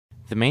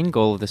The main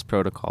goal of this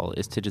protocol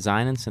is to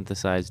design and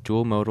synthesize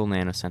dual-modal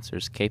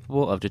nanosensors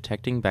capable of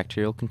detecting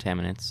bacterial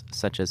contaminants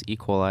such as E.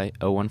 coli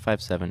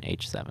O157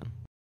 H7.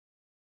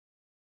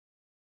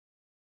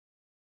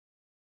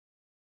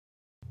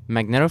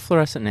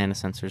 Magnetofluorescent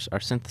nanosensors are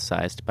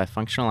synthesized by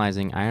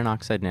functionalizing iron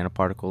oxide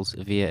nanoparticles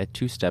via a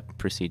two-step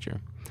procedure.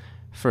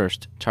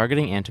 First,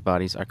 targeting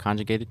antibodies are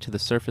conjugated to the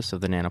surface of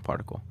the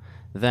nanoparticle.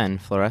 Then,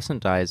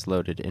 fluorescent dye is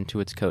loaded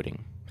into its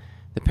coating.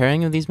 The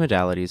pairing of these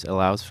modalities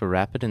allows for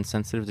rapid and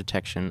sensitive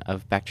detection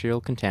of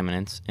bacterial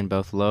contaminants in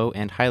both low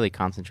and highly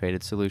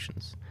concentrated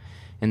solutions.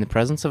 In the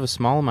presence of a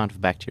small amount of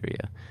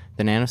bacteria,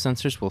 the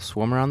nanosensors will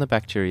swarm around the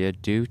bacteria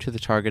due to the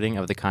targeting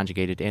of the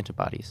conjugated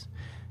antibodies.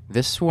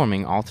 This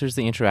swarming alters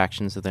the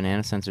interactions of the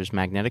nanosensor's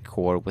magnetic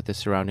core with the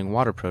surrounding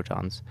water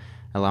protons,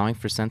 allowing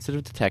for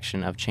sensitive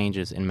detection of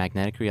changes in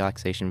magnetic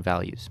relaxation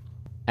values.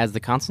 As the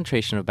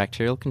concentration of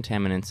bacterial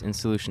contaminants in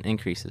solution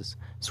increases,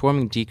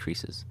 swarming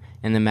decreases,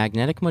 and the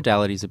magnetic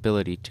modality's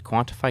ability to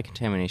quantify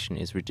contamination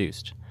is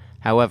reduced.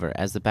 However,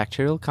 as the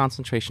bacterial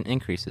concentration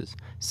increases,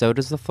 so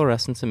does the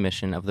fluorescence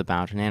emission of the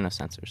bound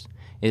nanosensors.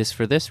 It is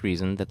for this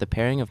reason that the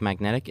pairing of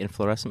magnetic and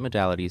fluorescent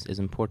modalities is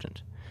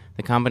important.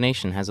 The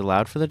combination has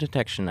allowed for the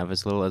detection of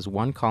as little as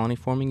one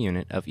colony-forming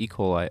unit of E.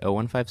 coli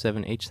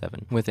O157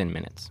 H7 within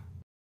minutes.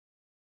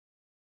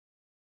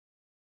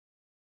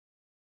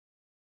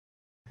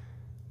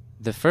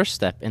 The first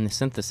step in the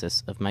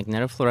synthesis of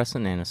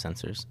magnetofluorescent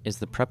nanosensors is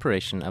the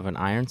preparation of an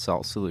iron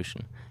salt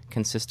solution,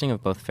 consisting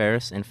of both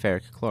ferrous and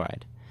ferric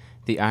chloride.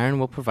 The iron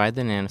will provide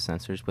the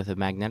nanosensors with a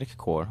magnetic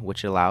core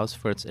which allows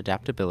for its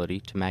adaptability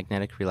to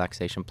magnetic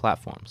relaxation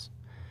platforms.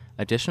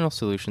 Additional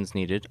solutions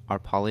needed are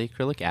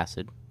polyacrylic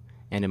acid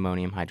and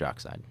ammonium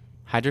hydroxide.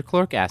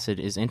 Hydrochloric acid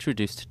is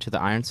introduced to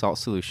the iron salt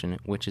solution,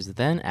 which is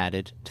then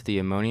added to the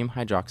ammonium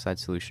hydroxide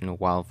solution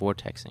while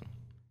vortexing.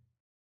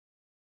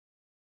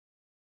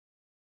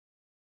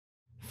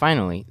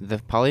 Finally, the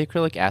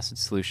polyacrylic acid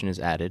solution is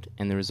added,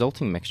 and the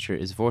resulting mixture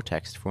is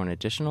vortexed for an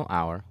additional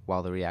hour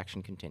while the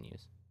reaction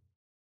continues.